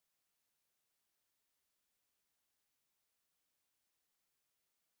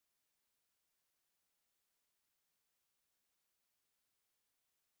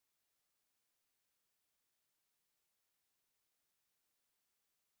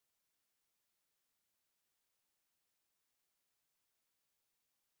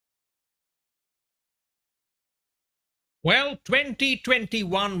Well,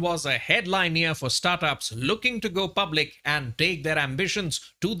 2021 was a headline year for startups looking to go public and take their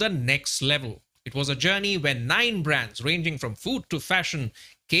ambitions to the next level. It was a journey where 9 brands, ranging from food to fashion,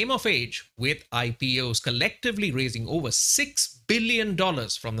 came of age with IPOs collectively raising over $6 billion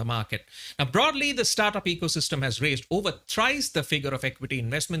from the market. Now, broadly, the startup ecosystem has raised over thrice the figure of equity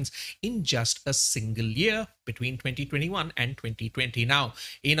investments in just a single year between 2021 and 2020. Now,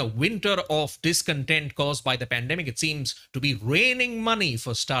 in a winter of discontent caused by the pandemic, it seems to be raining money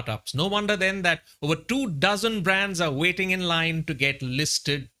for startups. No wonder then that over 24 brands are waiting in line to get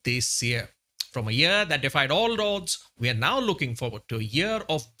listed this year. From a year that defied all odds, we are now looking forward to a year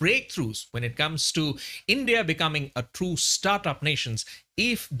of breakthroughs when it comes to India becoming a true startup nation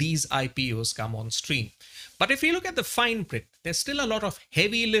if these IPOs come on stream. But if we look at the fine print, there's still a lot of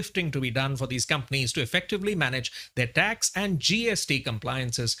heavy lifting to be done for these companies to effectively manage their tax and GST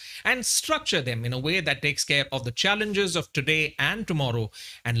compliances and structure them in a way that takes care of the challenges of today and tomorrow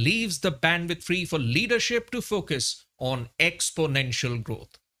and leaves the bandwidth free for leadership to focus on exponential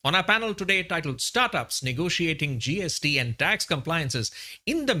growth. On our panel today titled Startups Negotiating GST and Tax Compliances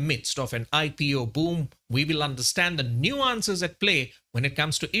in the Midst of an IPO Boom, we will understand the nuances at play when it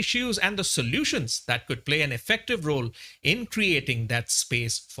comes to issues and the solutions that could play an effective role in creating that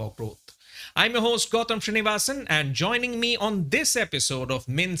space for growth. I'm your host Gautam Srinivasan, and joining me on this episode of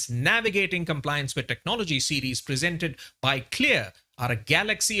Mint's Navigating Compliance with Technology series presented by Clear are a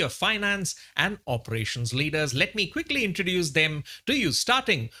galaxy of finance and operations leaders. Let me quickly introduce them to you,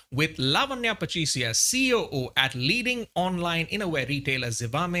 starting with Lavanya Pachisia, COO at leading online innerwear retailer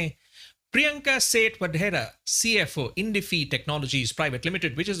Zivame; Priyanka Seth Vadhera, CFO, Indifi Technologies Private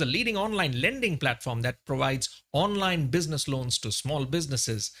Limited, which is a leading online lending platform that provides online business loans to small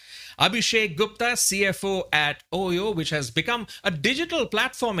businesses; Abhishek Gupta, CFO at Oyo, which has become a digital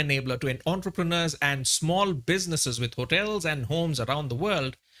platform enabler to entrepreneurs and small businesses with hotels and homes around the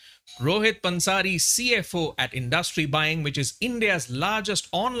world; Rohit Pansari, CFO at Industry Buying, which is India's largest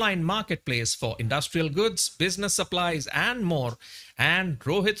online marketplace for industrial goods, business supplies, and more; and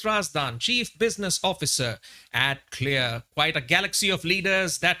Rohit Razdan, Chief Business Officer at Clear. Quite a galaxy of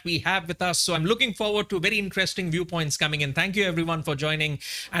leaders that we have with us. So I'm looking forward to very interesting viewpoints coming in. Thank you everyone for joining.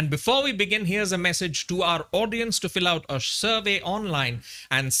 And before we begin, here's a message to our audience to fill out a survey online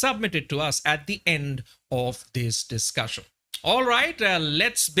and submit it to us at the end of this discussion. All right,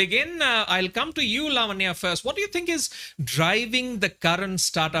 let's begin. I'll come to you, Lavanya, first. What do you think is driving the current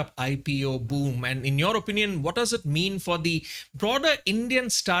startup IPO boom? And in your opinion, what does it mean for the broader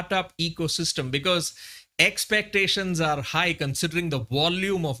Indian startup ecosystem? Because expectations are high considering the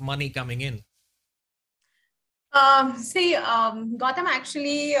volume of money coming in. Gautam,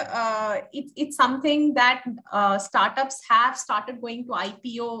 actually, it's something that startups have started going to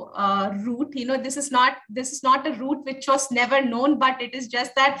IPO route. You know, this is not a route which was never known, but it is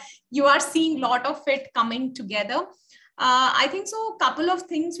just that you are seeing a lot of it coming together. I think so. A couple of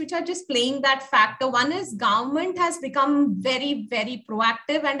things which are just playing that factor. One is government has become very, very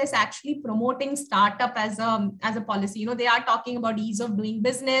proactive and is actually promoting startup as a policy. You know, they are talking about ease of doing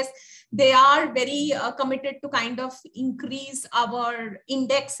business. They are very committed to kind of increase our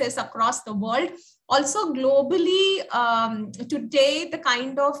indexes across the world. Also globally, today, the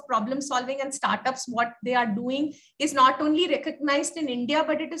kind of problem solving and startups, what they are doing is not only recognized in India,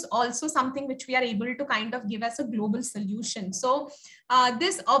 but it is also something which we are able to kind of give as a global solution. So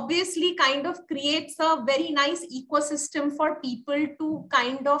this obviously kind of creates a very nice ecosystem for people to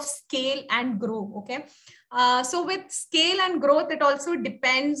kind of scale and grow, okay? So with scale and growth, it also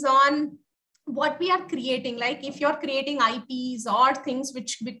depends on what we are creating. Like if you're creating IPs or things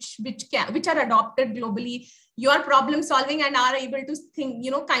which are adopted globally, you are problem solving and are able to think,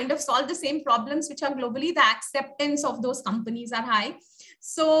 you know, kind of solve the same problems which are globally, the acceptance of those companies are high.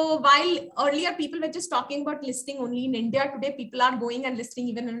 So while earlier people were just talking about listing only in India, today people are going and listing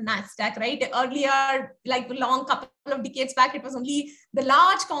even in NASDAQ, right? Earlier, like a long couple of decades back, it was only the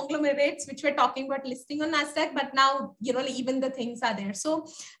large conglomerates which were talking about listing on NASDAQ, but now, you know, even the things are there. So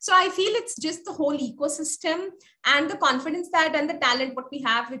I feel it's just the whole ecosystem and the confidence that and the talent what we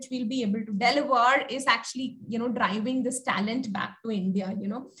have, which we'll be able to deliver, is actually, you know, driving this talent back to India, you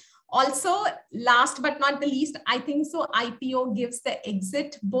know. Also, last but not the least, I think so IPO gives the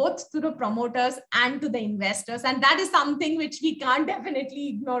exit both to the promoters and to the investors. And that is something which we can't definitely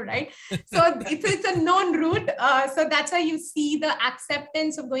ignore, right? So it's a known route. So that's why you see the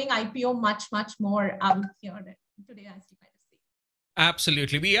acceptance of going IPO much, much more out here today, as you might say.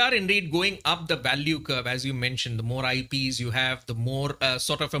 Absolutely. We are indeed going up the value curve. As you mentioned, the more IPs you have, the more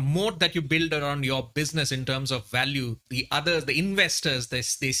sort of a moat that you build around your business in terms of value. The others, the investors, they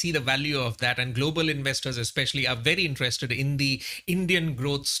see the value of that. And global investors, especially, are very interested in the Indian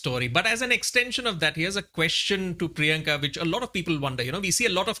growth story. But as an extension of that, here's a question to Priyanka, which a lot of people wonder. We see a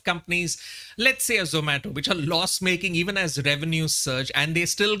lot of companies, let's say a Zomato, which are loss making even as revenues surge, and they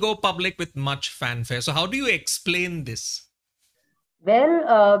still go public with much fanfare. So, how do you explain this?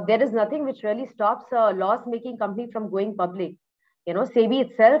 Well, there is nothing which really stops a loss-making company from going public. SEBI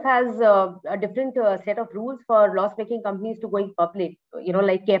itself has a different set of rules for loss-making companies to going public.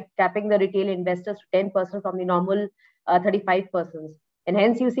 Like capping the retail investors to 10% from the normal 35%. And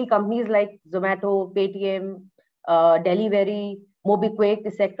hence, you see companies like Zomato, Paytm, Delivery, MobiKwik,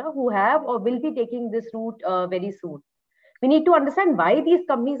 etc., who have or will be taking this route very soon. We need to understand why these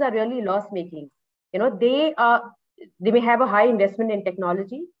companies are really loss-making. They may have a high investment in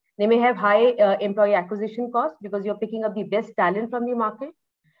technology. They may have high employee acquisition costs because you're picking up the best talent from the market.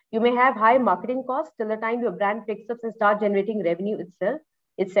 You may have high marketing costs till the time your brand picks up and start generating revenue itself,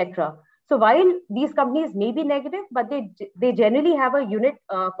 etc. So while these companies may be negative, but they generally have a unit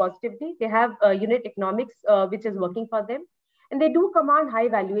positivity. They have unit economics which is working for them, and they do command high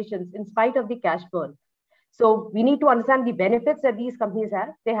valuations in spite of the cash burn. So we need to understand the benefits that these companies have.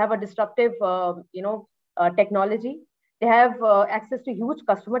 They have a disruptive, technology. They have access to huge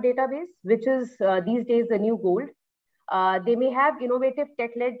customer database, which is these days the new gold. They may have innovative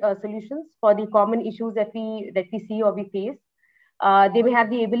tech-led solutions for the common issues that we see or we face. They may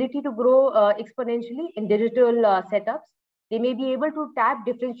have the ability to grow exponentially in digital setups. They may be able to tap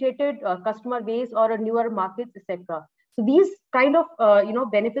differentiated customer base or newer markets, etc. So these kind of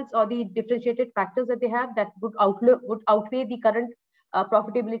benefits or the differentiated factors that they have that would outweigh the current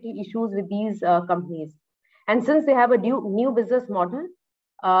profitability issues with these companies. And since they have a new business model,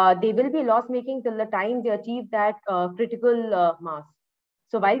 they will be loss making till the time they achieve that critical mass.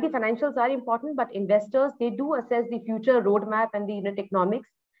 So while the financials are important, but investors, they do assess the future roadmap and the unit economics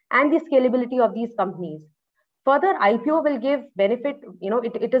and the scalability of these companies. Further, IPO will give benefit,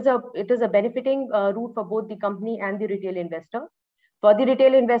 it is a benefiting route for both the company and the retail investor. For the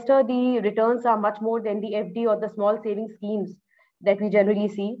retail investor, the returns are much more than the FD or the small savings schemes that we generally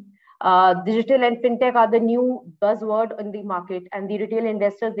see. Digital and fintech are the new buzzword in the market, and the retail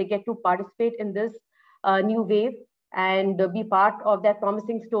investors, they get to participate in this new wave and be part of that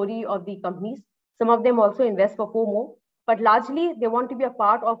promising story of the companies. Some of them also invest for FOMO, but largely they want to be a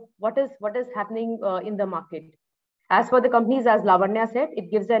part of what is happening in the market. As for the companies, as Lavanya said, it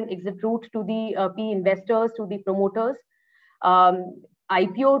gives an exit route to the PE investors, to the promoters.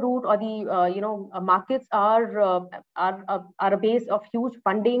 IPO route or the markets are a base of huge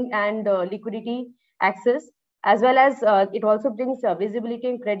funding and liquidity access, as well as it also brings visibility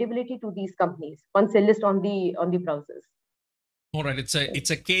and credibility to these companies once they list on the browsers. All right, it's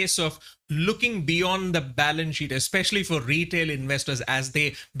a case of looking beyond the balance sheet, especially for retail investors as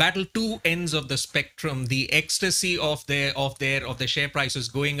they battle two ends of the spectrum: the ecstasy of their share prices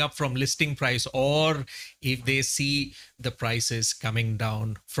going up from listing price, or if they see the prices coming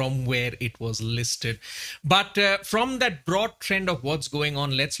down from where it was listed. But from that broad trend of what's going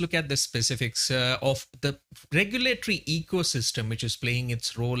on, let's look at the specifics of the regulatory ecosystem which is playing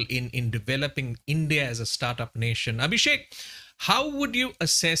its role in developing India as a startup nation. Abhishek, how would you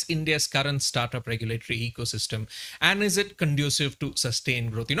assess India's current startup regulatory ecosystem, and is it conducive to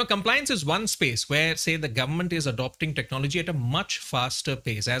sustained growth? Compliance is one space where, say, the government is adopting technology at a much faster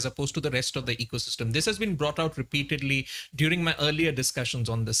pace as opposed to the rest of the ecosystem. This has been brought out repeatedly during my earlier discussions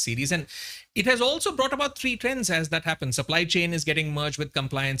on this series, and it has also brought about three trends as that happens. Supply chain is getting merged with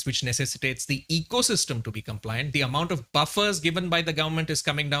compliance, which necessitates the ecosystem to be compliant. The amount of buffers given by the government is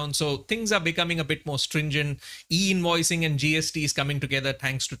coming down, so things are becoming a bit more stringent. E-invoicing and GST is coming together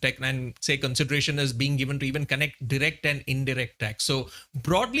thanks to tech, and say consideration is being given to even connect direct and indirect tax. So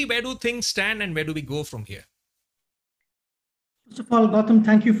broadly, where do things stand and where do we go from here? First of all, Gautam,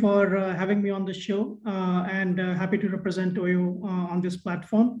 thank you for having me on the show and happy to represent you on this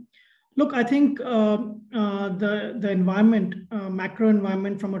platform. Look, I think the environment, macro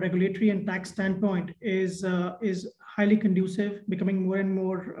environment from a regulatory and tax standpoint is highly conducive, becoming more and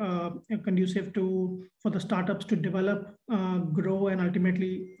more conducive for the startups to develop, grow, and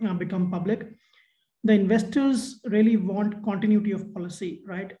ultimately become public. The investors really want continuity of policy,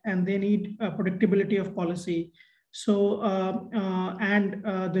 right? And they need predictability of policy. So,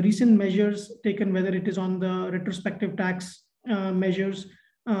 the recent measures taken, whether it is on the retrospective tax measures,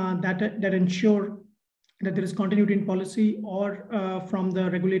 that ensure that there is continuity in policy, or from the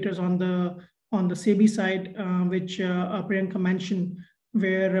regulators on the on the SEBI side, which Priyanka mentioned,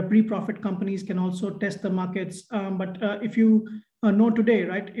 where pre-profit companies can also test the markets. But if you know today,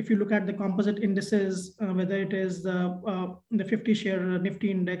 right, if you look at the composite indices, whether it is the 50 share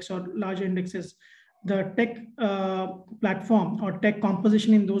Nifty index or larger indexes, the tech platform or tech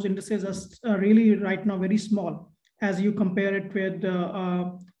composition in those indices is really right now very small as you compare it with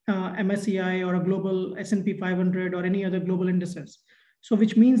MSCI or a global S&P 500 or any other global indices. So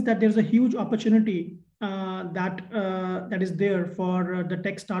which means that there's a huge opportunity that is there for the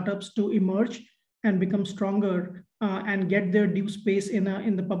tech startups to emerge and become stronger and get their due space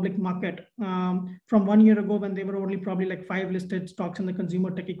in the public market. From 1 year ago, when they were only probably like 5 listed stocks in the consumer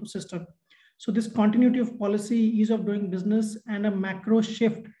tech ecosystem. So this continuity of policy, ease of doing business, and a macro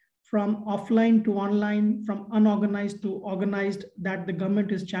shift from offline to online, from unorganized to organized, that the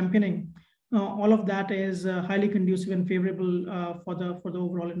government is championing. All of that is highly conducive and favorable for the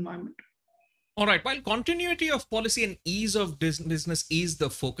overall environment. All right. While continuity of policy and ease of business is the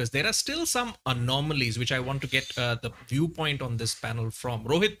focus, there are still some anomalies which I want to get the viewpoint on this panel from.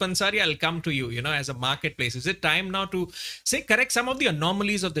 Rohit Pansari, I'll come to you. You know, as a marketplace, is it time now to say correct some of the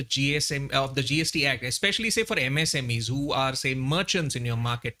anomalies of the GST Act, especially say for MSMEs who are say merchants in your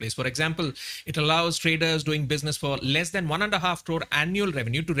marketplace? For example, it allows traders doing business for less than 1.5 crore annual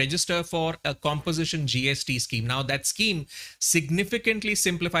revenue to register for a composition GST scheme. Now that scheme significantly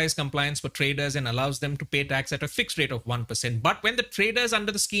simplifies compliance for traders and allows them to pay tax at a fixed rate of 1%. But when the traders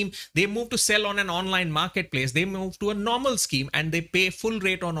under the scheme, they move to sell on an online marketplace, they move to a normal scheme and they pay full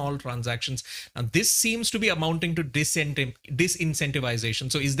rate on all transactions. Now, this seems to be amounting to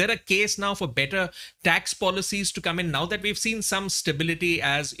disincentivization. So is there a case now for better tax policies to come in now that we've seen some stability,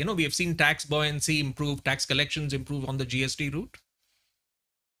 as you know, we have seen tax buoyancy improve, tax collections improve on the GST route?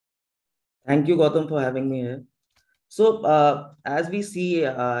 Thank you, Gautam, for having me here. So as we see,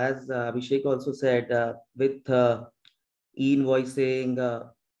 as Abhishek also said, with e-invoicing,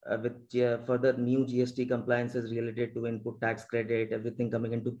 with further new GST compliances related to input tax credit, everything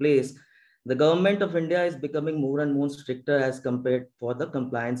coming into place, the government of India is becoming more and more stricter as compared for the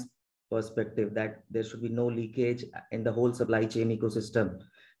compliance perspective, that there should be no leakage in the whole supply chain ecosystem,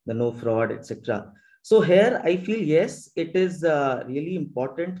 the no fraud, etc. So here I feel, yes, it is really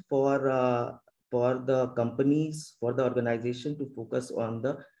important for the companies, for the organization to focus on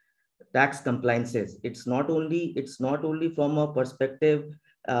the tax compliances. It's not only from a perspective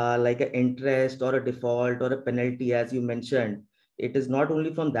like an interest or a default or a penalty, as you mentioned. It is not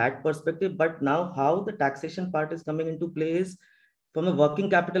only from that perspective, but now how the taxation part is coming into place from a working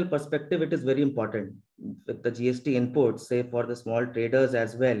capital perspective, it is very important. With the GST inputs, say for the small traders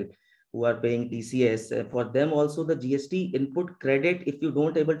as well, who are paying TCS, for them also the GST input credit, if you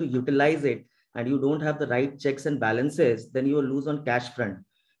don't able to utilize it, and you don't have the right checks and balances, then you will lose on cash front.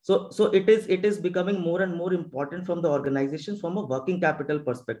 So it is becoming more and more important from the organizations from a working capital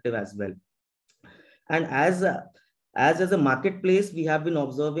perspective as well. And as a marketplace, we have been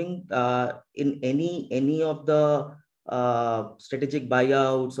observing in any of the strategic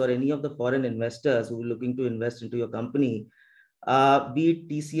buyouts or any of the foreign investors who are looking to invest into your company, be it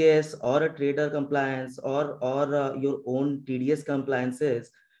TCS or a trader compliance or your own TDS compliances,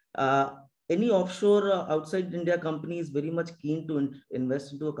 any offshore outside India company is very much keen to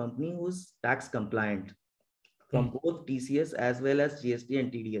invest into a company who is tax compliant from both TCS as well as GST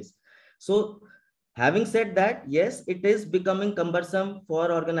and TDS. So having said that, yes, it is becoming cumbersome for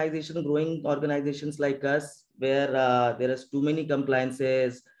growing organizations like us, where there is too many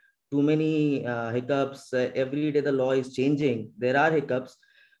compliances, too many hiccups. Every day the law is changing. There are hiccups.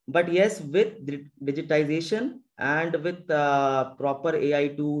 But yes, with digitization and with proper AI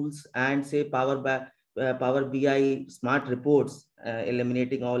tools and say Power BI smart reports,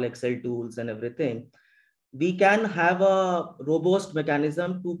 eliminating all Excel tools and everything, we can have a robust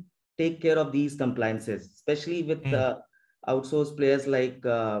mechanism to take care of these compliances, especially with outsourced players like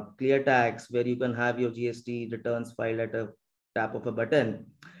ClearTax, where you can have your GST returns filed at a tap of a button.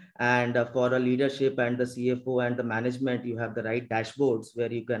 And for a leadership and the CFO and the management, you have the right dashboards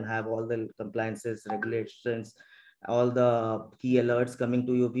where you can have all the compliances, regulations, all the key alerts coming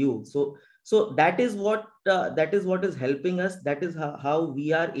to your view. So that is what is helping us. That is how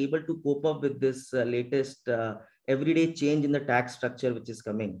we are able to cope up with this latest everyday change in the tax structure which is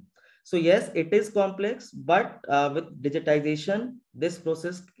coming. So yes, it is complex, but with digitization, this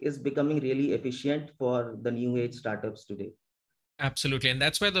process is becoming really efficient for the new age startups today. Absolutely. And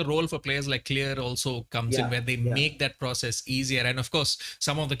that's where the role for players like Clear also comes in, where they make that process easier. And of course,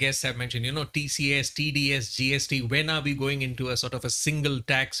 some of the guests have mentioned, TCS, TDS, GST, when are we going into a sort of a single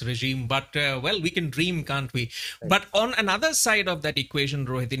tax regime? But well, we can dream, can't we? Right. But on another side of that equation,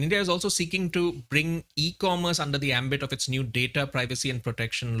 Rohit, India is also seeking to bring e-commerce under the ambit of its new data privacy and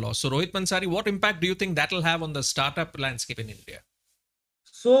protection law. So Rohit Mansari, what impact do you think that'll have on the startup landscape in India?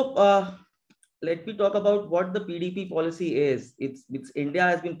 So, let me talk about what the PDP policy is. It's India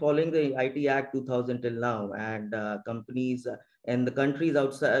has been following the IT Act 2000 till now, and companies and the countries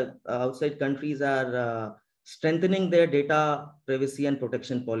outside countries are strengthening their data privacy and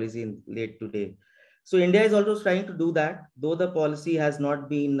protection policy in late today. So India is also trying to do that, though the policy has not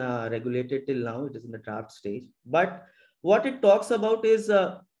been regulated till now. It is in the draft stage. But what it talks about is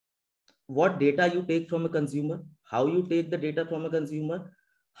what data you take from a consumer, how you take the data from a consumer,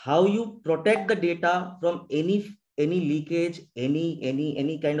 how you protect the data from any leakage,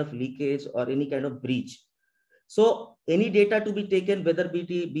 any kind of leakage or any kind of breach. So any data to be taken, whether be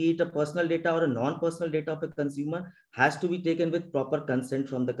it a personal data or a non-personal data of a consumer, has to be taken with proper consent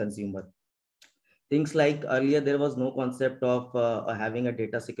from the consumer. Things like earlier, there was no concept of having a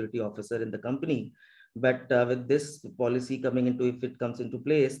data security officer in the company. But with this policy coming into, if it comes into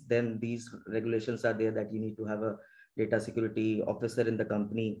place, then these regulations are there that you need to have a data security officer in the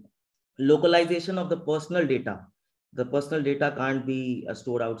company. Localization of the personal data. The personal data can't be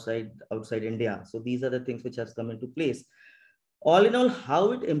stored outside India. So these are the things which has come into place. All in all,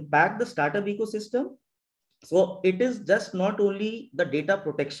 how it impact the startup ecosystem? So it is just not only the data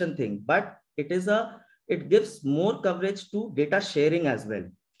protection thing, but it gives more coverage to data sharing as well.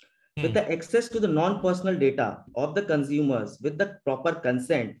 With the access to the non-personal data of the consumers with the proper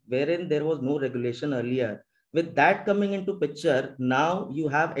consent, wherein there was no regulation earlier, with that coming into picture, now you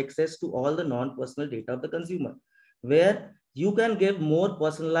have access to all the non-personal data of the consumer, where you can give more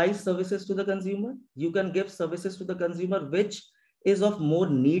personalized services to the consumer. You can give services to the consumer which is of more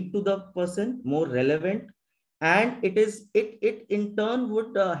need to the person, more relevant, and it in turn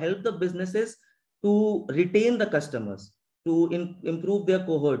would help the businesses to retain the customers, to improve their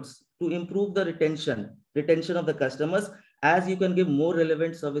cohorts, to improve the retention of the customers, as you can give more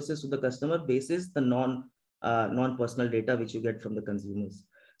relevant services to the customer basis the non-personal data which you get from the consumers.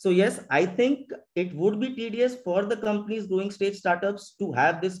 So yes, I think it would be tedious for the companies doing stage startups to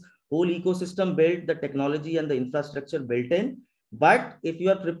have this whole ecosystem built, the technology and the infrastructure built in. But if you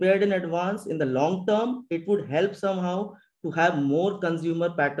are prepared in advance, in the long term, it would help somehow to have more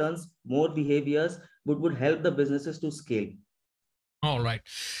consumer patterns, more behaviors, would help the businesses to scale. All right.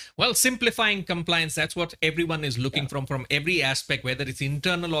 Well, simplifying compliance, that's what everyone is looking from every aspect, whether it's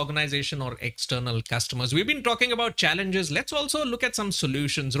internal organization or external customers. We've been talking about challenges. Let's also look at some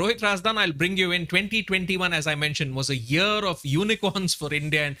solutions. Rohit Razdan, I'll bring you in. 2021, as I mentioned, was a year of unicorns for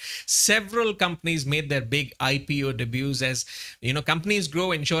India, and several companies made their big IPO debuts. As companies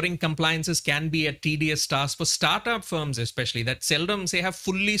grow, ensuring compliances can be a tedious task for startup firms, especially that seldom, say, have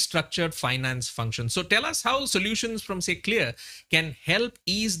fully structured finance functions. So tell us how solutions from, say, Clear can help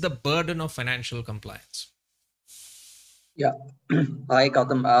ease the burden of financial compliance. Yeah. Hi,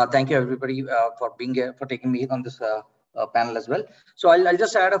 Gautam. Thank you, everybody, for being here, for taking me on this panel as well. So I'll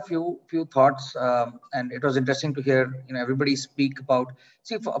just add a few thoughts, and it was interesting to hear everybody speak about.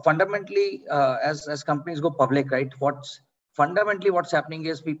 See, fundamentally, as companies go public, right? What's happening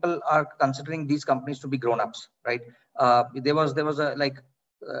is people are considering these companies to be grown-ups, right? There was a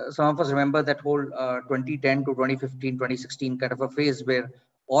some of us remember that whole 2010 to 2015, 2016 kind of a phase where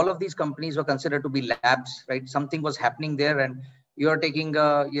all of these companies were considered to be labs, right? Something was happening there, and you're taking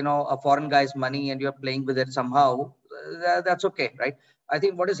a foreign guy's money and you're playing with it somehow. That's okay, right? I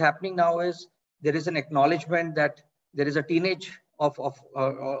think what is happening now is there is an acknowledgement that there is a teenage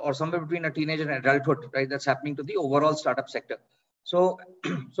or somewhere between a teenage and adulthood, right? That's happening to the overall startup sector. So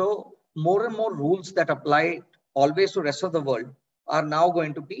more and more rules that apply always to rest of the world are now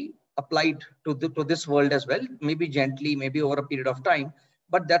going to be applied to this world as well, maybe gently, maybe over a period of time.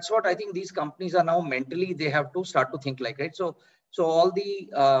 But that's what I think these companies are now mentally, they have to start to think like, right? So all the,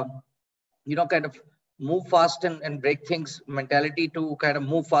 kind of move fast and break things mentality to kind of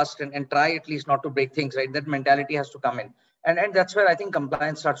move fast and try at least not to break things, right? That mentality has to come in. And that's where I think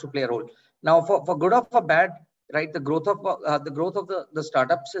compliance starts to play a role. Now, for good or for bad, right? The growth of the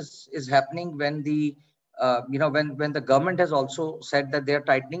startups is happening when the when the government has also said that they're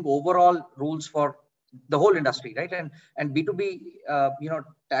tightening overall rules for the whole industry, right? And B2B,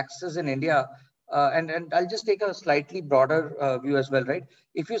 taxes in India, and I'll just take a slightly broader view as well, right?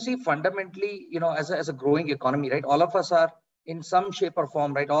 If you see fundamentally, as a growing economy, right? All of us are in some shape or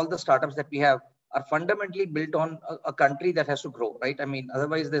form, right? All the startups that we have are fundamentally built on a country that has to grow, right? I mean,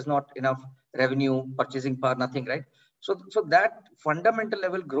 otherwise there's not enough revenue, purchasing power, nothing, right? So that fundamental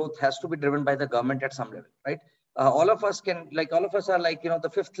level growth has to be driven by the government at some level, right? All of us are like,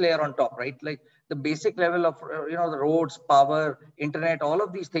 the fifth layer on top, right? Like the basic level of, the roads, power, internet, all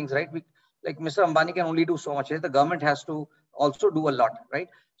of these things, right? Like Mr. Ambani can only do so much, right? The government has to also do a lot, right?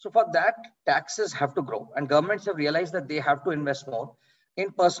 So for that, taxes have to grow, and governments have realized that they have to invest more.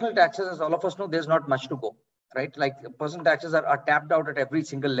 In personal taxes, as all of us know, there's not much to go, right? Like personal taxes are tapped out at every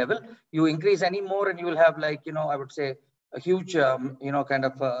single level. You increase any more and you will have like, I would say a huge, kind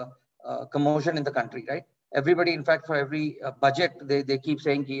of commotion in the country, right? Everybody, in fact, for every budget, they keep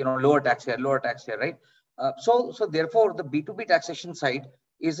saying, lower tax here, right? So therefore, the B2B taxation side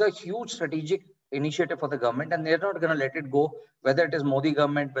is a huge strategic initiative for the government, and they're not going to let it go, whether it is Modi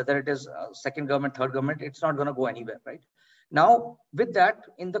government, whether it is second government, third government, it's not going to go anywhere, right? Now, with that,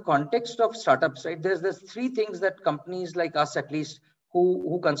 in the context of startups, right, there's three things that companies like us, at least,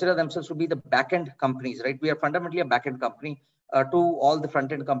 who consider themselves to be the back-end companies, right? We are fundamentally a back-end company to all the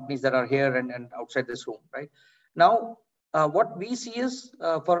front-end companies that are here and outside this room, right? Now, what we see is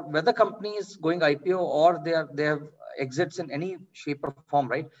for whether company is going IPO or they have exits in any shape or form,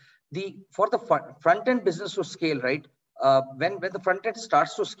 right? For the front-end business to scale, right? When the front end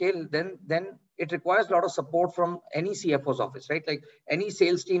starts to scale, then it requires a lot of support from any CFO's office, right? Like any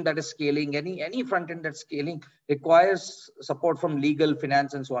sales team that is scaling, any front end that's scaling requires support from legal,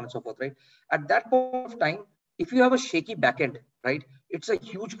 finance, and so on and so forth, right? At that point of time, if you have a shaky backend, right, it's a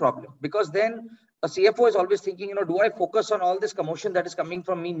huge problem, because then a CFO is always thinking, do I focus on all this commotion that is coming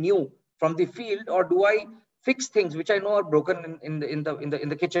from me new from the field, or do I fix things which I know are broken in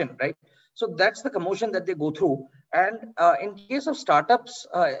the kitchen, right? So that's the commotion that they go through. And in case of startups,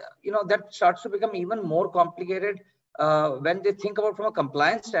 that starts to become even more complicated when they think about from a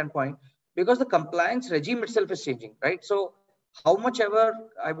compliance standpoint, because the compliance regime itself is changing, right? So how much ever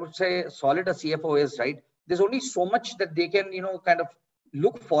I would say solid a CFO is, right, there's only so much that they can, kind of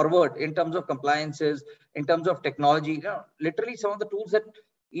look forward in terms of compliances, in terms of technology. Literally some of the tools that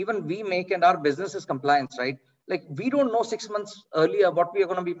even we make and our business is compliance, right? Like we don't know 6 months earlier what we are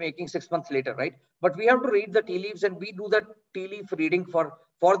going to be making 6 months later, right? But we have to read the tea leaves, and we do that tea leaf reading for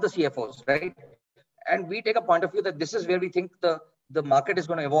the CFOs, right? And we take a point of view that this is where we think the market is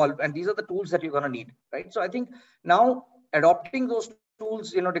going to evolve, and these are the tools that you're going to need, right? So I think now adopting those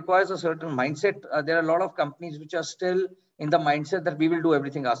tools, requires a certain mindset. There are a lot of companies which are still in the mindset that we will do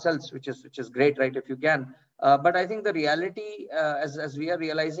everything ourselves, which is great, right? If you can. But I think the reality, as we are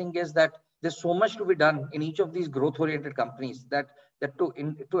realizing, is that there's so much to be done in each of these growth-oriented companies that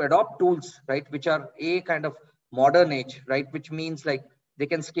to adopt tools, right, which are a kind of modern age, right, which means like they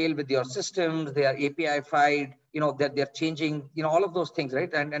can scale with your systems, they are API-fied, that they're changing, all of those things,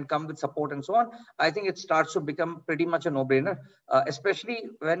 right, and come with support and so on. I think it starts to become pretty much a no-brainer, especially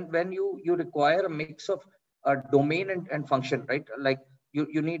when you require a mix of domain and function, right? Like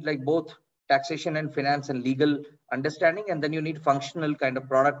you need like both taxation and finance and legal understanding, and then you need functional kind of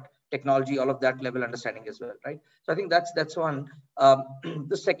product, technology, all of that level understanding as well, right? So I think that's one.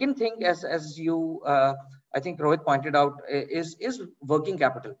 The second thing, as you I think Rohit pointed out, is working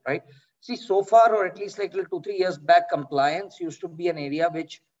capital, right? See, so far, or at least like 2-3 years back, compliance used to be an area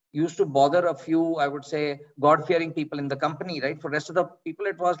which used to bother a few, I would say, God-fearing people in the company, right? For the rest of the people,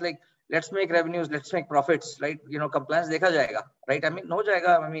 it was like, let's make revenues, let's make profits, right? Compliance dekha jayega, right? I mean, no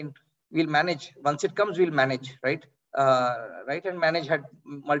jayega. I mean, we'll manage. Once it comes, we'll manage, right? Right? And manage had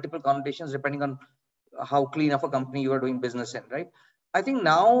multiple connotations depending on how clean of a company you are doing business in, right? I think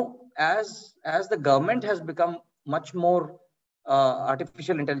now, as the government has become much more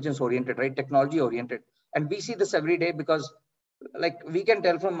artificial intelligence oriented, right, technology oriented, and we see this every day, because like we can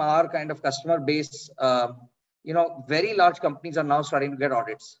tell from our kind of customer base, very large companies are now starting to get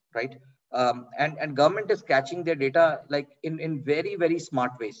audits, right? And government is catching their data like in very, very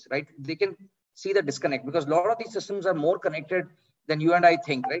smart ways, right? They can see the disconnect, because a lot of these systems are more connected than you and I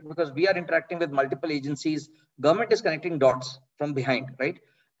think, right? Because we are interacting with multiple agencies. Government is connecting dots from behind, right?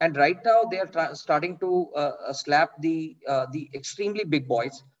 And right now they are starting to slap the extremely big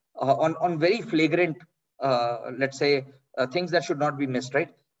boys on very flagrant, let's say, things that should not be missed, right?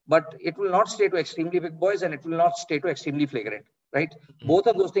 But it will not stay to extremely big boys, and it will not stay to extremely flagrant, right? Both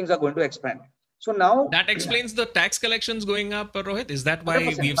of those things are going to expand. So now that explains the tax collections going up, Rohit. Is that why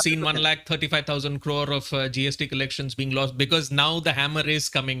 100%, we've seen 100%. 1,35,000 crore of GST collections being lost? Because now the hammer is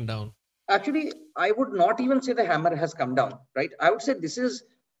coming down. Actually, I would not even say the hammer has come down, right? I would say this is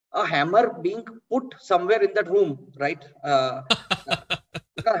a hammer being put somewhere in that room, right?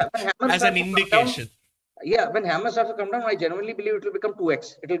 As an indication. yeah, when hammer starts to come down, I genuinely believe it will become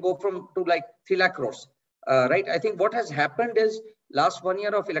 2x. It will go from to like 3 lakh crores, right? I think what has happened is last 1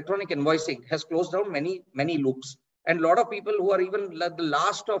 year of electronic invoicing has closed down many loops. And a lot of people who are even the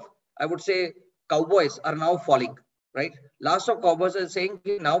last of, I would say, cowboys are now falling, right? Last of cowboys are saying,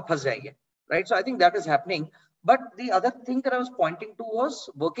 now phas jayenge, right? So I think that is happening. But the other thing that I was pointing to was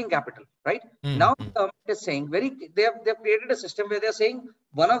working capital, right? Now the government is saying they've created a system where they're saying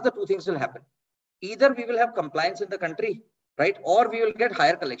one of the two things will happen. Either we will have compliance in the country, right? Or we will get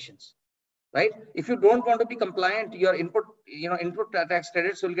higher collections, right? If you don't want to be compliant, your input tax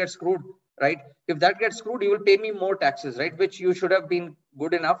credits will get screwed, right? If that gets screwed, you will pay me more taxes, right? Which you should have been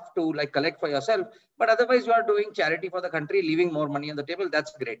good enough to like collect for yourself. But otherwise, you are doing charity for the country, leaving more money on the table.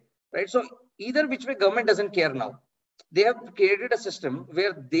 That's great, right? So either which way, government doesn't care now. They have created a system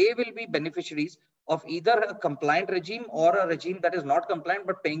where they will be beneficiaries of either a compliant regime or a regime that is not compliant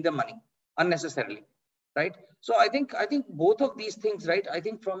but paying them money unnecessarily, right? So I think both of these things, right? I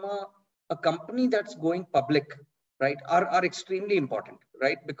think from a company that's going public, right, are extremely important,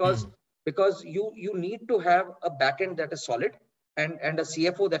 right? Because you need to have a backend that is solid and a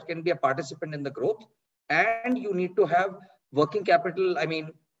CFO that can be a participant in the growth, and you need to have working capital. I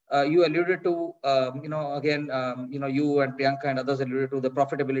mean, you alluded to, you and Priyanka and others alluded to the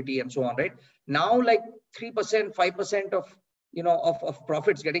profitability and so on, right? Now, like 3%, 5% of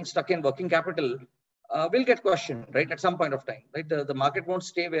profits getting stuck in working capital will get questioned, right? At some point of time, right? The market won't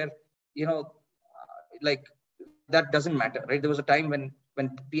stay where, like that doesn't matter, right? There was a time when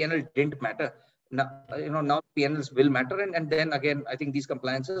PNL didn't matter. Now, now PNLs will matter. And then again, I think these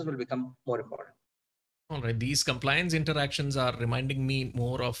compliances will become more important. All right, these compliance interactions are reminding me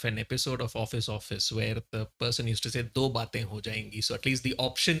more of an episode of Office where the person used to say, "Do baatein ho jayengi." So at least the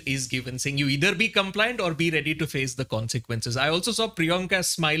option is given, saying you either be compliant or be ready to face the consequences. I also saw Priyanka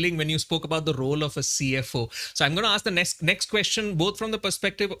smiling when you spoke about the role of a CFO. So I'm going to ask the next question, both from the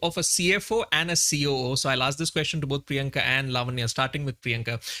perspective of a CFO and a COO. So I'll ask this question to both Priyanka and Lavanya, starting with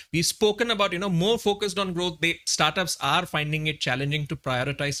Priyanka. We've spoken about, more focused on growth. Startups are finding it challenging to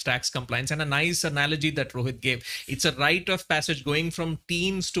prioritize tax compliance, and a nice analogy that Rohit gave. It's a rite of passage going from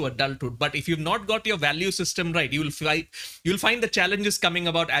teens to adulthood. But if you've not got your value system right, you'll find the challenges coming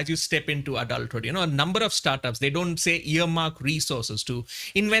about as you step into adulthood. A number of startups, they don't say earmark resources to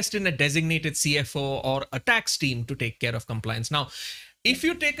invest in a designated CFO or a tax team to take care of compliance. Now, if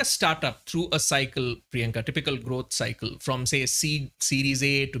you take a startup through a cycle, Priyanka, typical growth cycle from say Series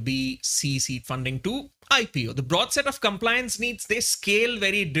A to B, C seed funding to IPO, the broad set of compliance needs, they scale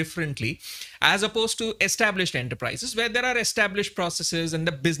very differently as opposed to established enterprises where there are established processes and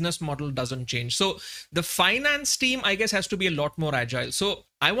the business model doesn't change. So the finance team, I guess, has to be a lot more agile. So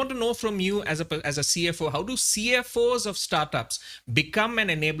I want to know from you as a CFO, how do CFOs of startups become an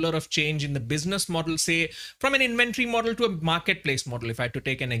enabler of change in the business model, say from an inventory model to a marketplace model, if I had to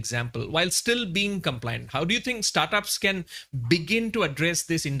take an example, while still being compliant? How do you think startups can begin to address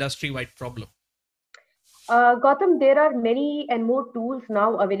this industry-wide problem? Gautam, there are many and more tools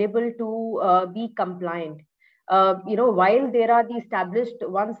now available to be compliant. While there are the established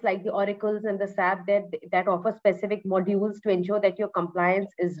ones like the Oracles and the SAP that offer specific modules to ensure that your compliance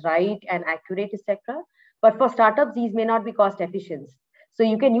is right and accurate, etc. But for startups, these may not be cost efficient. So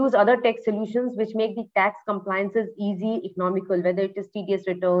you can use other tech solutions which make the tax compliances easy, economical, whether it is TDS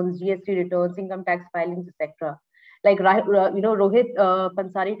returns, GST returns, income tax filings, etc. Like Rohit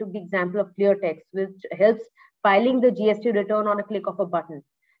Pansari took the example of ClearText, which helps filing the GST return on a click of a button.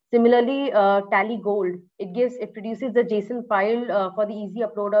 Similarly, Tally Gold, it produces the JSON file for the easy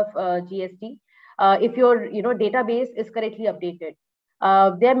upload of GST if your database is correctly updated.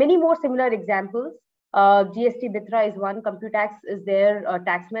 There are many more similar examples. GST Mitra is one, Computax is there,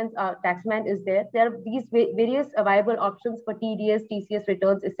 Taxman is there. There are these various viable options for TDS, TCS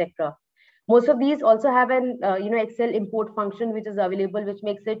returns, etc. Most of these also have an Excel import function which is available, which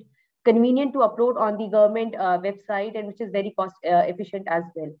makes it convenient to upload on the government website and which is very cost efficient as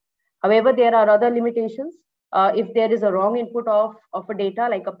well. However, there are other limitations. If there is a wrong input of a data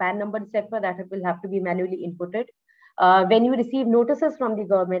like a PAN number, etc., that will have to be manually inputted. When you receive notices from the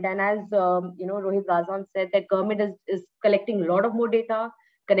government, and as Rohit Razan said, that government is collecting a lot of more data,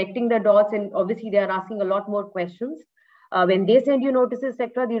 connecting the dots, and obviously they are asking a lot more questions. When they send you notices,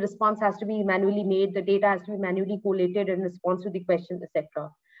 etc., the response has to be manually made, the data has to be manually collated in response to the question, etc.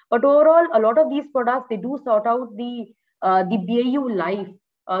 But overall, a lot of these products, they do sort out the BAU life,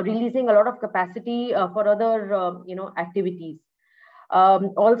 releasing a lot of capacity for other activities.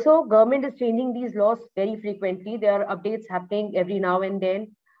 Also, government is changing these laws very frequently. There are updates happening every now and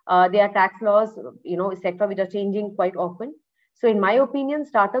then. There are tax laws, etc., which are changing quite often. So in my opinion,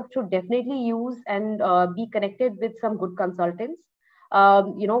 startups should definitely use and be connected with some good consultants,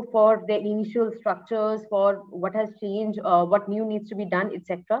 for their initial structures, for what has changed, what new needs to be done,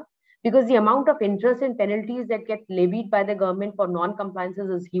 etc. Because the amount of interest and penalties that get levied by the government for non-compliances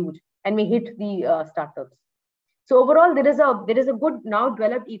is huge and may hit the startups. So overall, there is a good now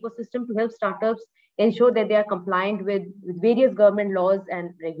developed ecosystem to help startups ensure that they are compliant with various government laws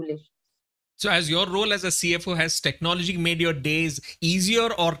and regulations. So, as your role as a CFO, has technology made your days easier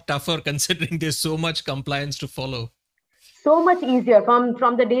or tougher, considering there's so much compliance to follow? So much easier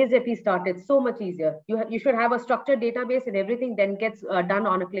from the days that we started. So much easier. You should have a structured database, and everything then gets done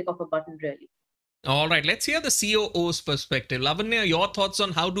on a click of a button, really. All right, let's hear the COO's perspective. Lavanya, your thoughts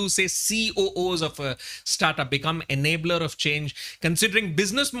on how do, say, COOs of a startup become enabler of change, considering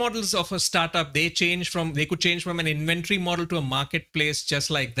business models of a startup, they could change from an inventory model to a marketplace just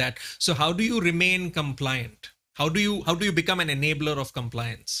like that. So how do you remain compliant? How do you become an enabler of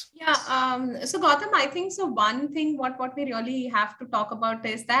compliance? Yeah. So Gautam, I think so. One thing what we really have to talk about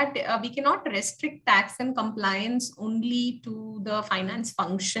is that we cannot restrict tax and compliance only to the finance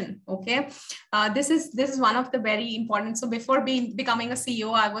function. Okay, this is one of the very important. So before becoming a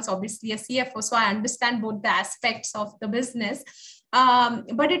CEO, I was obviously a CFO, so I understand both the aspects of the business.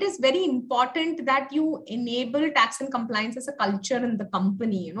 But it is very important that you enable tax and compliance as a culture in the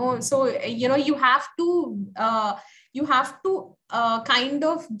company, so you have to kind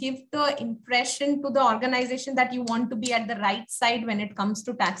of give the impression to the organization that you want to be at the right side when it comes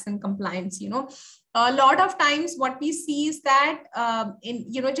to tax and compliance. A lot of times what we see is that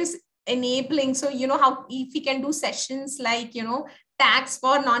just enabling, so how if we can do sessions like tax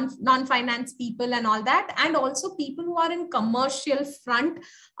for non-finance people and all that, and also people who are in commercial front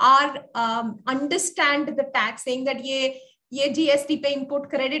are understand the tax, saying that ye GST पे input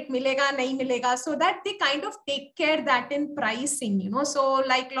credit मिलेगा नहीं मिलेगा, so that they kind of take care that in pricing, so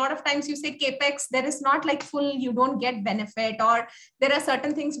like a lot of times you say capex, there is not like full, you don't get benefit, or there are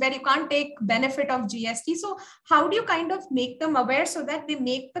certain things where you can't take benefit of GST. So how do you kind of make them aware so that they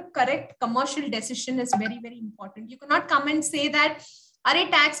make the correct commercial decision is very, very important. You cannot come and say that are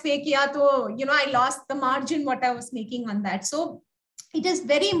tax pay kiya to I lost the margin what I was making on that. So it is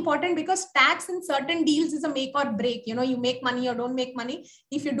very important because tax in certain deals is a make or break. You make money or don't make money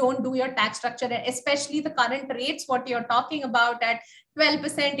if you don't do your tax structure, especially the current rates, what you're talking about at 12%,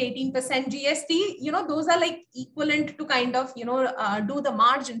 18% GST, those are like equivalent to kind of, do the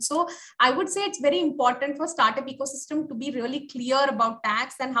margin. So I would say it's very important for startup ecosystem to be really clear about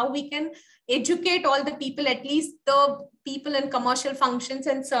tax and how we can educate all the people, at least the people in commercial functions,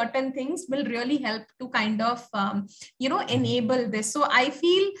 and certain things will really help to kind of, enable this. So I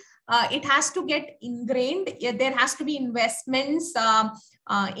feel it has to get ingrained. There has to be investments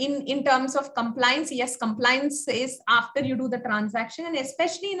in terms of compliance. Yes, compliance is after you do the transaction, and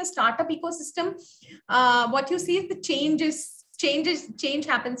especially in a startup ecosystem, what you see is the change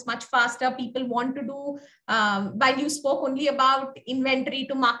happens much faster. People want to do, while you spoke only about inventory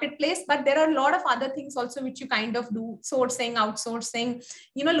to marketplace, but there are a lot of other things also which you kind of do, sourcing, outsourcing,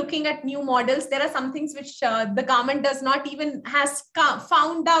 looking at new models. There are some things which the government does not even has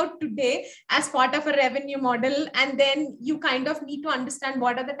found out today as part of a revenue model, and then you kind of need to understand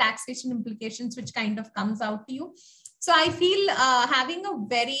what are the taxation implications which kind of comes out to you. So I feel having a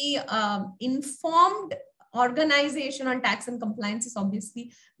very informed organization on tax and compliance is obviously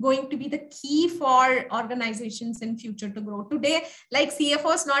going to be the key for organizations in future to grow. Today, like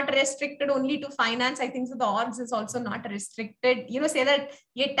CFO is not restricted only to finance. I think so the orgs is also not restricted. Say that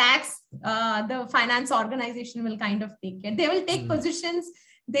ye tax, the finance organization will kind of take care. They will take positions.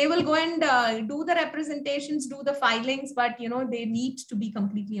 They will go and do the representations, do the filings, but they need to be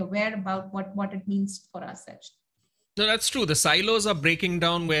completely aware about what it means for us. No, that's true. The silos are breaking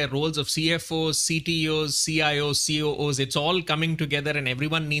down where roles of CFOs, CTOs, CIOs, COOs, it's all coming together and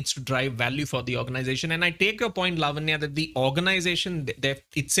everyone needs to drive value for the organization. And I take your point, Lavanya, that the organization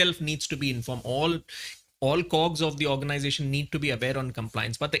itself needs to be informed. All cogs of the organization need to be aware on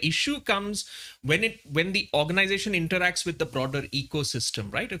compliance. But the issue comes when the organization interacts with the broader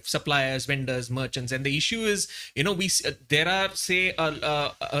ecosystem, right? If suppliers, vendors, merchants, and the issue is, there are, say,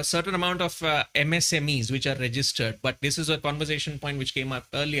 a certain amount of MSMEs which are registered. But this is a conversation point which came up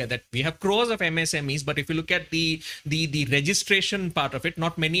earlier, that we have crores of MSMEs, but if you look at the registration part of it,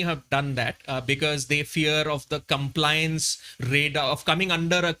 not many have done that because they fear of the compliance radar, of coming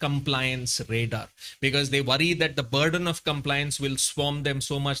under a compliance radar, because they worry that the burden of compliance will swarm them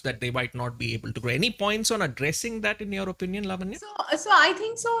so much that they might not be able to grow. Any points on addressing that in your opinion, Lavanya? So I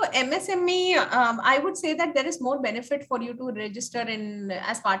think so. MSME, I would say that there is more benefit for you to register in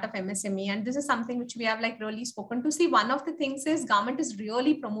as part of MSME, and this is something which we have like really spoken to. See, one of the things is government is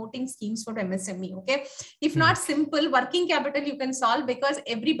really promoting schemes for MSME. Okay, if not simple working capital, you can solve because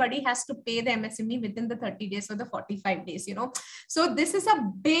everybody has to pay the MSME within the 30 days or the 45 days. So this is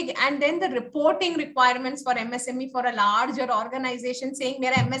a big, and then the reporting requirements for MSME for a larger organization saying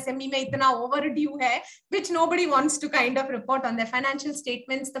मेरा MSME में इतना overdue है, which nobody wants to kind of report on their financial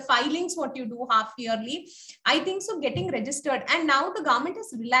statements, the filings, what you do half yearly. I think so getting registered, and now the government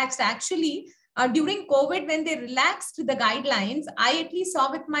has relaxed actually. During COVID, when they relaxed the guidelines, I at least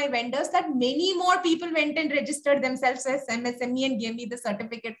saw with my vendors that many more people went and registered themselves as MSME and gave me the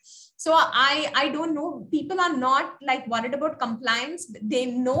certificate. So I don't know. People are not like worried about compliance. They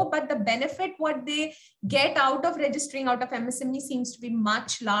know, but the benefit what they get out of registering out of MSME seems to be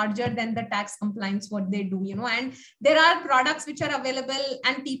much larger than the tax compliance what they do. And there are products which are available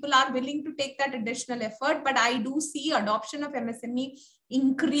and people are willing to take that additional effort. But I do see adoption of MSME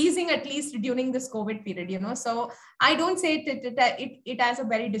increasing at least during this COVID period, so I don't say it as a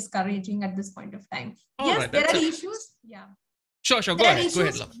very discouraging at this point of time. All yes, right, there are issues. Yeah. Sure. Go ahead.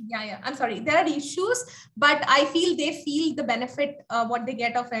 Yeah. I'm sorry. There are issues, but I feel they feel the benefit, what they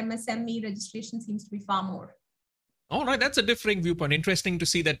get of MSME registration seems to be far more. All right, that's a differing viewpoint. Interesting to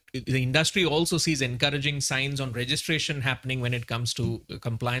see that the industry also sees encouraging signs on registration happening when it comes to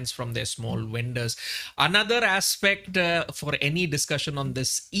compliance from their small vendors. Another aspect for any discussion on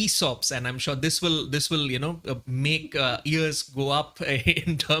this, ESOPs, and I'm sure this will make ears go up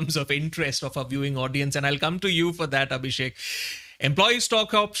in terms of interest of our viewing audience. And I'll come to you for that, Abhishek. Employee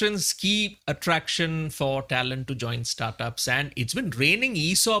stock options, key attraction for talent to join startups. And it's been raining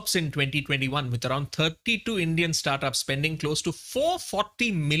ESOPs in 2021 with around 32 Indian startups spending close to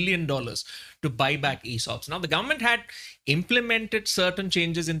 $440 million to buy back ESOPs. Now, the government had implemented certain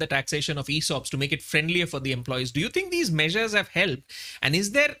changes in the taxation of ESOPs to make it friendlier for the employees. Do you think these measures have helped? And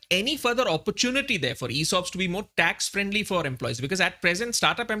is there any further opportunity there for ESOPs to be more tax friendly for employees? Because at present,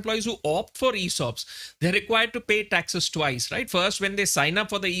 startup employees who opt for ESOPs, they're required to pay taxes twice, right? First, when they sign up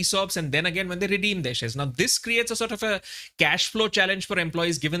for the ESOPs, and then again when they redeem their shares. Now, this creates a sort of a cash flow challenge for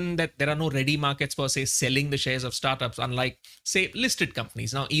employees, given that there are no ready markets for, say, selling the shares of startups, unlike, say, listed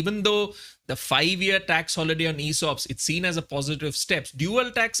companies. Now, even though the 5-year tax holiday on ESOPs, it's seen as a positive step,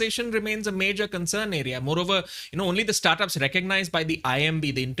 dual taxation remains a major concern area. Moreover, only the startups recognized by the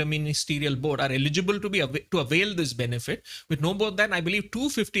IMB, the Interministerial Board, are eligible to avail this benefit, with no more than, I believe,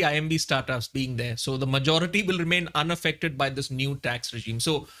 250 IMB startups being there. So the majority will remain unaffected by this new tax regime.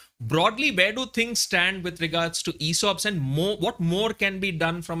 So broadly, where do things stand with regards to ESOPs, and what more can be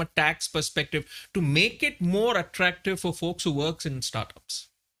done from a tax perspective to make it more attractive for folks who work in startups?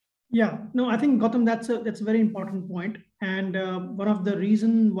 Yeah, no, I think, Gautam, that's a very important point. And one of the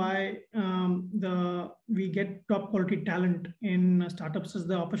reasons why we get top quality talent in startups is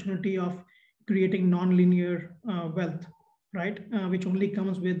the opportunity of creating non-linear wealth, right? Which only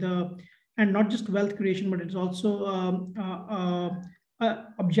comes with, and not just wealth creation, but it's also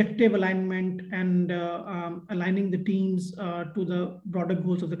objective alignment and aligning the teams to the broader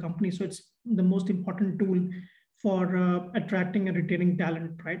goals of the company. So it's the most important tool for attracting and retaining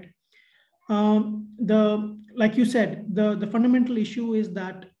talent, right? Like you said, the fundamental issue is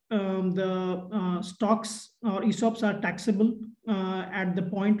that the stocks or ESOPs are taxable at the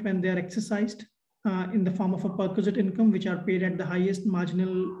point when they are exercised in the form of a perquisite income, which are paid at the highest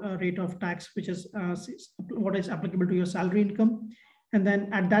marginal rate of tax, which is what is applicable to your salary income. And then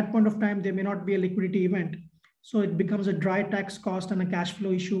at that point of time, there may not be a liquidity event. So it becomes a dry tax cost and a cash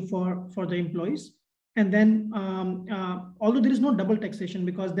flow issue for the employees. And then although there is no double taxation,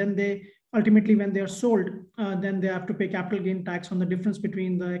 because then they ultimately, when they are sold, then they have to pay capital gain tax on the difference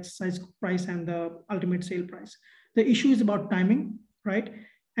between the exercise price and the ultimate sale price. The issue is about timing, right?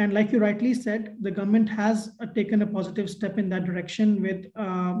 And like you rightly said, the government has taken a positive step in that direction with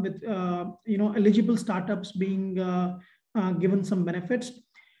eligible startups being given some benefits.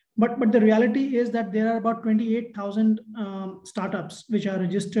 But the reality is that there are about 28,000 startups which are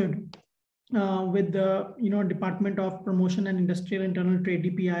registered with the Department of Promotion and Industrial Internal Trade,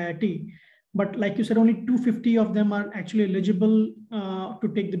 DPIIT. But like you said, only 250 of them are actually eligible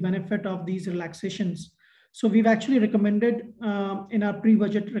to take the benefit of these relaxations. So we've actually recommended in our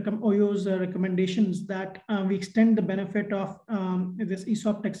pre-budget OYO's recommendations that we extend the benefit of this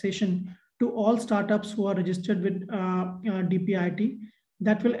ESOP taxation to all startups who are registered with DPIIT.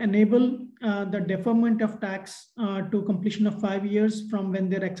 That will enable the deferment of tax to completion of 5 years from when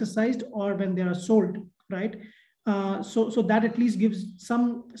they're exercised or when they are sold, right? So that at least gives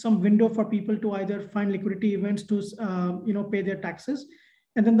some window for people to either find liquidity events to pay their taxes.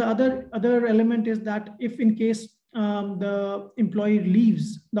 And then the other element is that if in case the employee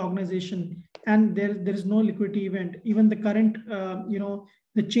leaves the organization and there is no liquidity event, even the current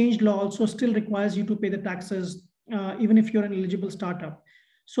the changed law also still requires you to pay the taxes even if you're an eligible startup.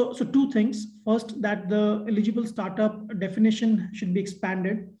 So two things. First, that the eligible startup definition should be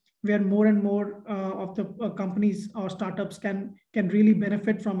expanded, where more and more of the companies or startups can really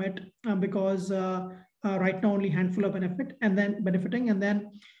benefit from it, because right now only handful of benefiting, and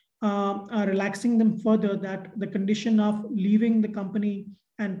then relaxing them further, that the condition of leaving the company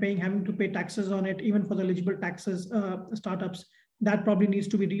and having to pay taxes on it, even for the eligible taxes startups, that probably needs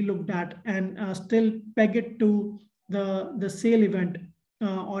to be relooked at, and still peg it to the sale event,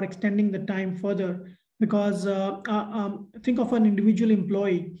 or extending the time further. Because think of an individual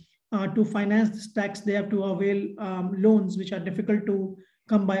employee, to finance this tax, they have to avail loans which are difficult to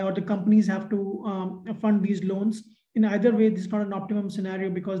come by, or the companies have to fund these loans. In either way, this is not an optimum scenario,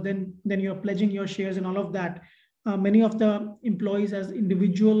 because then you're pledging your shares and all of that. Many of the employees as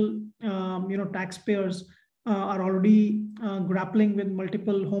individual taxpayers are already grappling with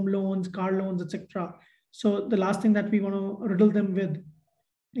multiple home loans, car loans, etc. So the last thing that we want to riddle them with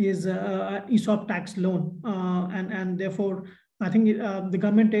is ESOP tax loan, and therefore I think the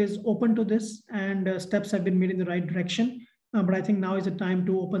government is open to this, and steps have been made in the right direction. But I think now is the time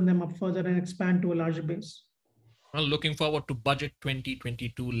to open them up further and expand to a larger base. Well, looking forward to budget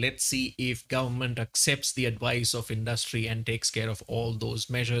 2022. Let's see if government accepts the advice of industry and takes care of all those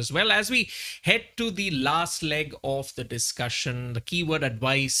measures. Well, as we head to the last leg of the discussion, the keyword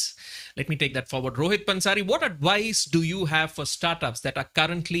advice, let me take that forward. Rohit Pansari, what advice do you have for startups that are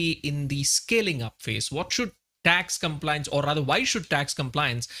currently in the scaling up phase? What should tax compliance, or rather, why should tax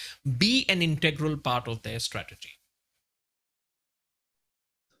compliance be an integral part of their strategy?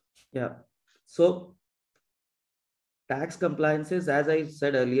 Yeah. So tax compliances, as I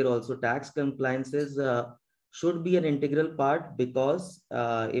said earlier also, tax compliances should be an integral part, because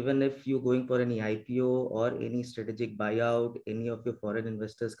even if you're going for any IPO or any strategic buyout, any of your foreign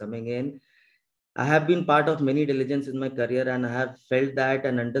investors coming in, I have been part of many diligence in my career, and I have felt that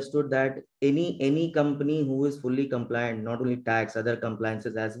and understood that any company who is fully compliant, not only tax, other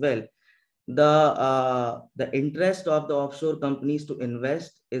compliances as well, the interest of the offshore companies to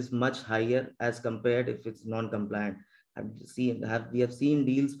invest is much higher as compared if it's non-compliant. We have seen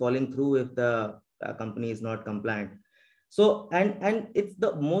deals falling through if the company is not compliant. So and it's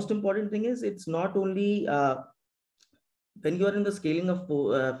the most important thing is, it's not only when you are in the scaling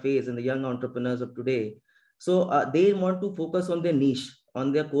of phase, and the young entrepreneurs of today, so they want to focus on their niche,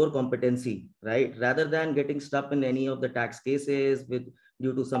 on their core competency, right? Rather than getting stuck in any of the tax cases with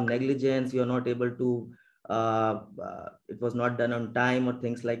due to some negligence, you're not able to, it was not done on time or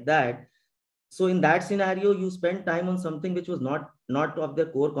things like that. So in that scenario, you spend time on something which was not of their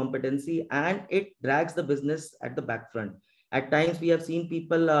core competency, and it drags the business at the back front. At times, we have seen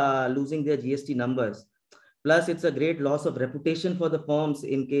people losing their GST numbers. Plus, it's a great loss of reputation for the firms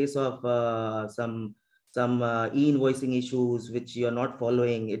in case of some e-invoicing issues which you're not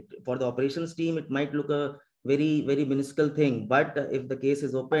following. It for the operations team, it might look a very minuscule thing, but if the case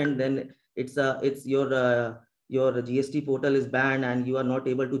is opened, then it's your GST portal is banned and you are not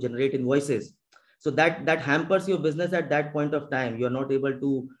able to generate invoices. So that hampers your business at that point of time. You are not able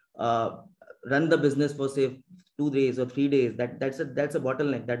to run the business for say 2 days or 3 days. That's a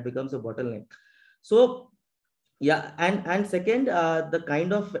bottleneck. That becomes a bottleneck. So yeah, and second, the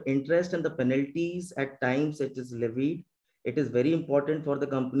kind of interest and the penalties at times it is levied. It is very important for the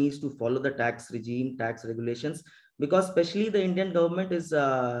companies to follow the tax regime, tax regulations, because especially the Indian government is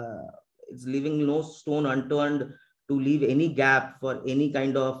leaving no stone unturned to leave any gap for any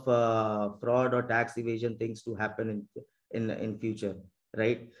kind of fraud or tax evasion things to happen in future,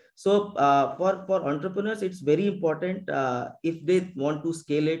 right? So for entrepreneurs, it's very important if they want to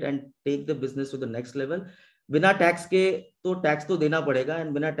scale it and take the business to the next level. बिना tax के तो tax तो देना पड़ेगा,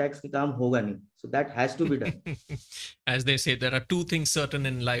 and बिना tax के काम होगा नहीं. So that has to be done. As they say, there are two things certain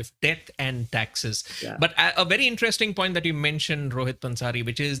in life: death and taxes. Yeah. But a very interesting point that you mentioned, Rohit Pansari,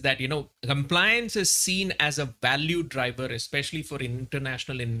 which is that, compliance is seen as a value driver, especially for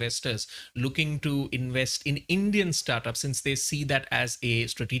international investors looking to invest in Indian startups, since they see that as a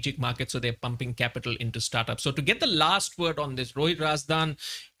strategic market. So they're pumping capital into startups. So to get the last word on this, Rohit Razdan,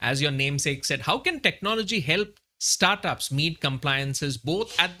 as your namesake said, how can technology help startups meet compliances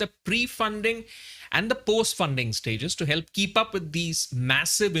both at the pre-funding and the post-funding stages to help keep up with these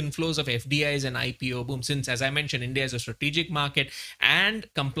massive inflows of FDIs and IPO boom. Since, as I mentioned, India is a strategic market and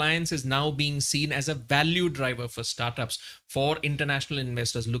compliance is now being seen as a value driver for startups, for international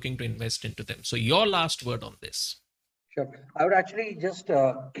investors looking to invest into them. So your last word on this. Sure. I would actually just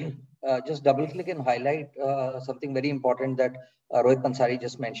double click and highlight something very important that Rohit Pansari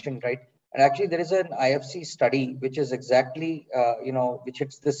just mentioned, right? And actually, there is an IFC study which is exactly, which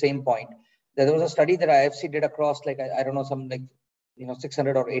hits the same point. There was a study that IFC did across, like, I don't know, some like,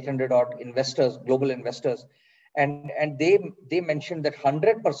 600 or 800 odd investors, global investors. And they mentioned that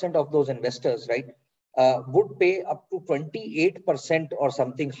 100% of those investors, right, would pay up to 28% or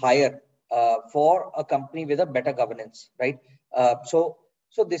something higher for a company with a better governance, right? So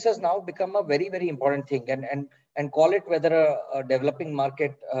this has now become a very, very important thing, and call it whether a developing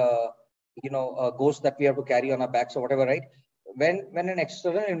market, ghost that we have to carry on our backs or whatever, right? When an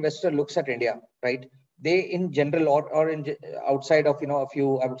external investor looks at India, right, they in general or in outside of a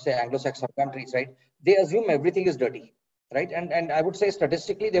few, I would say, Anglo-Saxon countries, right, they assume everything is dirty, right? And I would say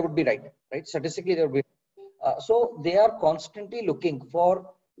statistically they would be right? Statistically they would be. So they are constantly looking for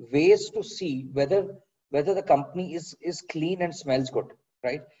ways to see whether the company is clean and smells good,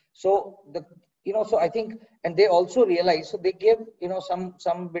 right? So so I think, and they also realize, so they give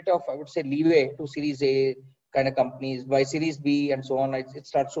some bit of, I would say, leeway to Series A kind of companies. By Series B and so on, it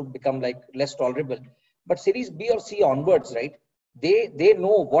starts to become like less tolerable. But Series B or C onwards, right? They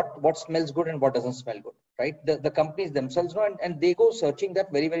know what smells good and what doesn't smell good, right? The companies themselves know, and they go searching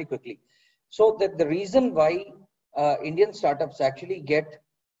that very, very quickly. So the reason why Indian startups actually get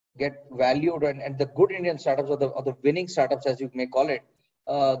valued, and the good Indian startups, or the winning startups, as you may call it,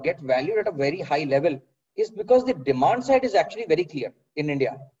 get valued at a very high level, is because the demand side is actually very clear in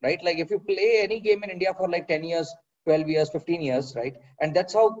India, right? Like if you play any game in India for like 10 years, 12 years, 15 years, right? And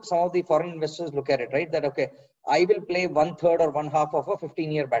that's how some of the foreign investors look at it, right? That, okay, I will play 1/3 or 1/2 of a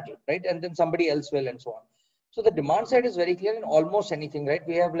 15-year battle, right? And then somebody else will, and so on. So the demand side is very clear in almost anything, right?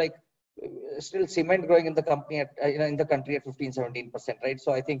 We have like still cement growing in the company at in the country at 15-17%, right?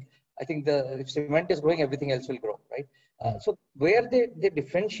 So I think if cement is growing, everything else will grow, right? So where they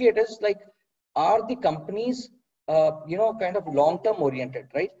differentiate is like, are the companies kind of long-term oriented,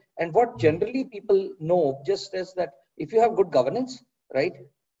 right? And what generally people know just is that if you have good governance, right,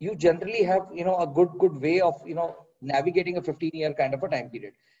 you generally have a good way of navigating a 15-year kind of a time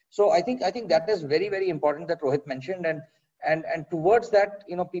period. So I think that is very, very important that Rohit mentioned, and towards that,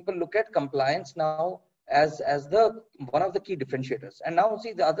 people look at compliance now as the one of the key differentiators. And now,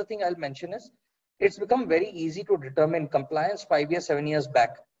 see, the other thing I'll mention is it's become very easy to determine compliance. 5 years, 7 years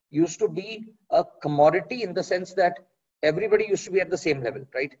back used to be a commodity in the sense that everybody used to be at the same level,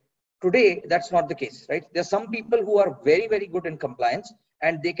 right? Today, that's not the case, right? There's some people who are very, very good in compliance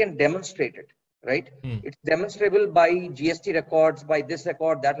and they can demonstrate it, right? It's demonstrable by GST records, by this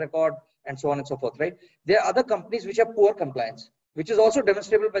record, that record, and so on and so forth, right? There are other companies which have poor compliance, which is also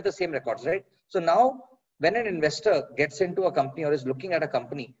demonstrable by the same records, right? So now when an investor gets into a company or is looking at a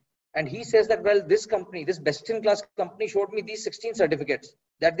company and he says that, well, this company, this best in class company showed me these 16 certificates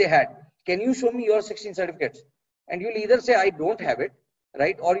that they had. Can you show me your 16 certificates? And you'll either say, I don't have it,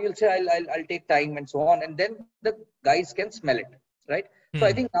 right? Or you'll say, I'll take time and so on. And then the guys can smell it, right? So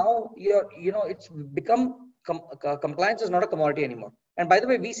I think now it's become compliance is not a commodity anymore. And by the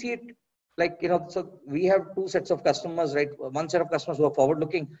way, we see it like, so we have two sets of customers, right? One set of customers who are forward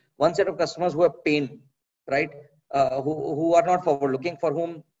looking, one set of customers who have pain, right? Who are not forward looking, for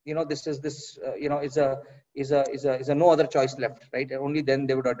whom, this is a no other choice left, right? And only then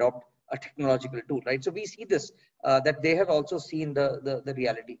they would adopt a technological tool, right? So we see this, that they have also seen the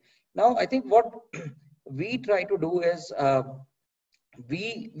reality. Now, I think what we try to do is,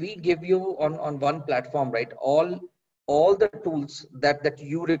 we give you on one platform, right, all the tools that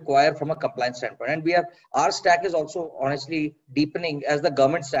you require from a compliance standpoint. And our stack is also honestly deepening as the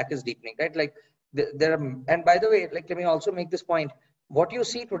government stack is deepening, right? Like there are, and by the way, like, let me also make this point, what you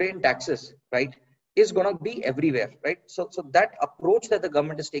see today in taxes, right, is going to be everywhere, right? So that approach that the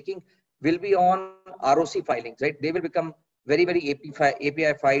government is taking will be on ROC filings, right? They will become very, very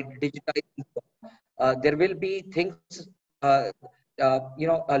API-fied, digitized. There will be things,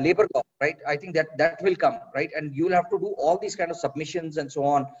 labor law, right? I think that will come, right? And you'll have to do all these kind of submissions and so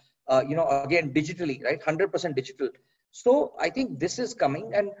on, again, digitally, right? 100% digital. So I think this is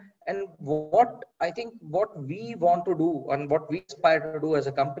coming, and what we want to do and what we aspire to do as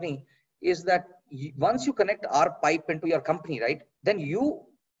a company is that once you connect our pipe into your company, right, then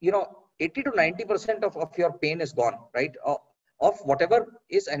 80 to 90% of your pain is gone, right? Of whatever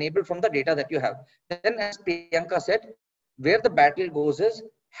is enabled from the data that you have. Then, as Priyanka said, where the battle goes is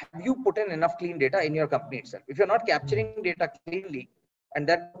have you put in enough clean data in your company itself? If you're not capturing data cleanly, and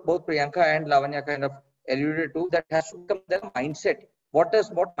that both Priyanka and Lavanya kind of alluded to, that has to become their mindset. What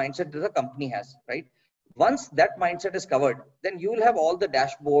mindset does a company has, right? Once that mindset is covered, then you will have all the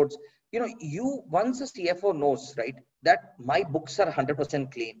dashboards. Once a CFO knows, right, that my books are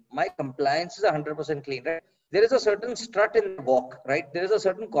 100% clean, my compliance is 100% clean, right? There is a certain strut in their walk, right? There is a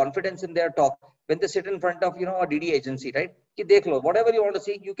certain confidence in their talk when they sit in front of, a DD agency, right? Whatever you want to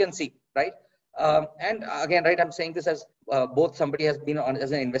see, you can see, right? And again, right, I'm saying this as both somebody has been on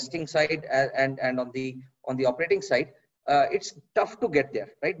as an investing side and on the operating side. It's tough to get there,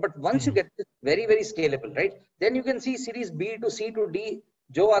 right? But once you get this very, very scalable, right, then you can see series B to C to D,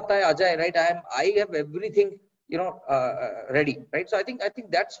 Jo aata hai, Ajay, right? I have everything, ready, right? So I think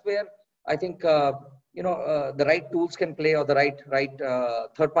that's where I think the right tools can play, or the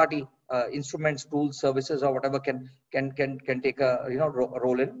right third party instruments, tools, services, or whatever can take a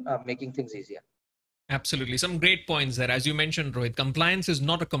role in making things easier. Absolutely. Some great points there. As you mentioned, Rohit, compliance is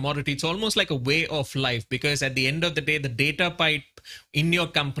not a commodity. It's almost like a way of life, because at the end of the day, the data pipe in your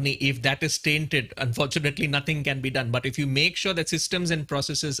company, if that is tainted, unfortunately, nothing can be done. But if you make sure that systems and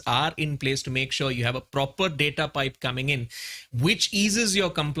processes are in place to make sure you have a proper data pipe coming in, which eases your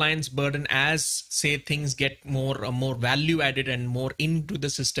compliance burden as, say, things get more value added and more into the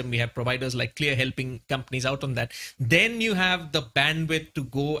system. We have providers like Clear helping companies out on that. Then you have the bandwidth to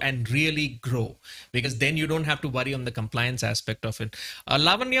go and really grow, because then you don't have to worry on the compliance aspect of it.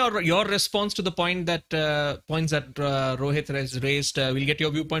 Lavanya, your response to the points that Rohit has raised, we'll get your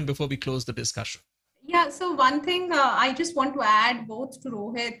viewpoint before we close the discussion. Yeah, so one thing I just want to add both to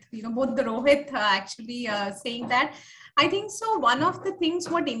Rohit, both the Rohit actually saying that, I think so one of the things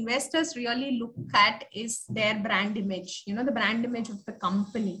what investors really look at is their brand image, the brand image of the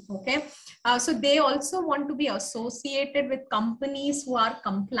company, okay? So they also want to be associated with companies who are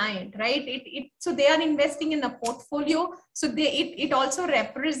compliant, right? So they are investing in a portfolio, so it also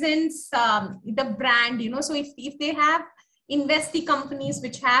represents the brand, so if they have investee companies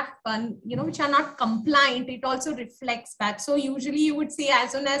which have which are not compliant, it also reflects back. So usually you would see,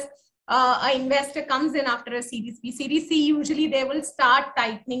 as soon as an investor comes in after a Series B, Series C, usually they will start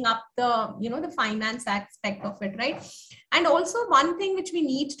tightening up the the finance aspect of it, right? And also one thing which we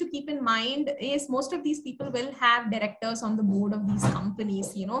need to keep in mind is most of these people will have directors on the board of these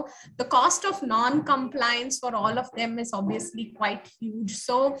companies. The cost of non-compliance for all of them is obviously quite huge.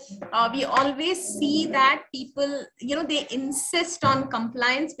 So we always see that people, they insist on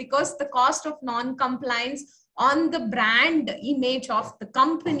compliance because the cost of non-compliance on the brand image of the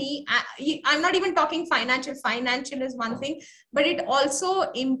company. I'm not even talking financial is one thing, but it also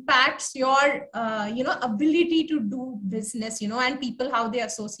impacts your ability to do business, and people how they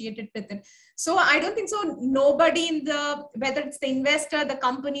associated with it. So I don't think so nobody whether it's the investor, the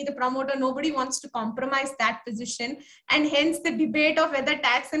company, the promoter, nobody wants to compromise that position. And hence the debate of whether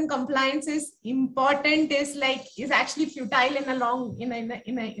tax and compliance is important is actually futile in a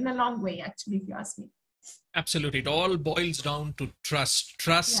long way, actually, if you ask me. Absolutely. It all boils down to trust.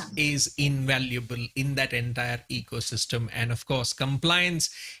 Trust is invaluable in that entire ecosystem. And of course, compliance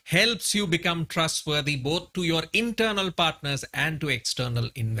helps you become trustworthy both to your internal partners and to external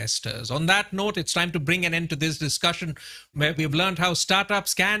investors. On that note, it's time to bring an end to this discussion where we've learned how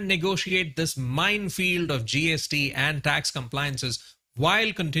startups can negotiate this minefield of GST and tax compliances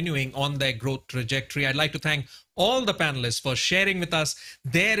while continuing on their growth trajectory. I'd like to thank all the panelists for sharing with us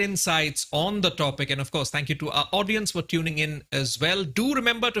their insights on the topic. And of course, thank you to our audience for tuning in as well. Do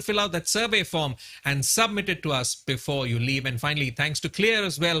remember to fill out that survey form and submit it to us before you leave. And finally, thanks to Clear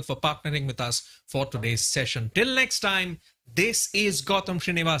as well for partnering with us for today's session. Till next time, this is Gautam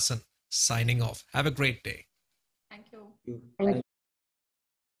Srinivasan signing off. Have a great day. Thank you. Thank you.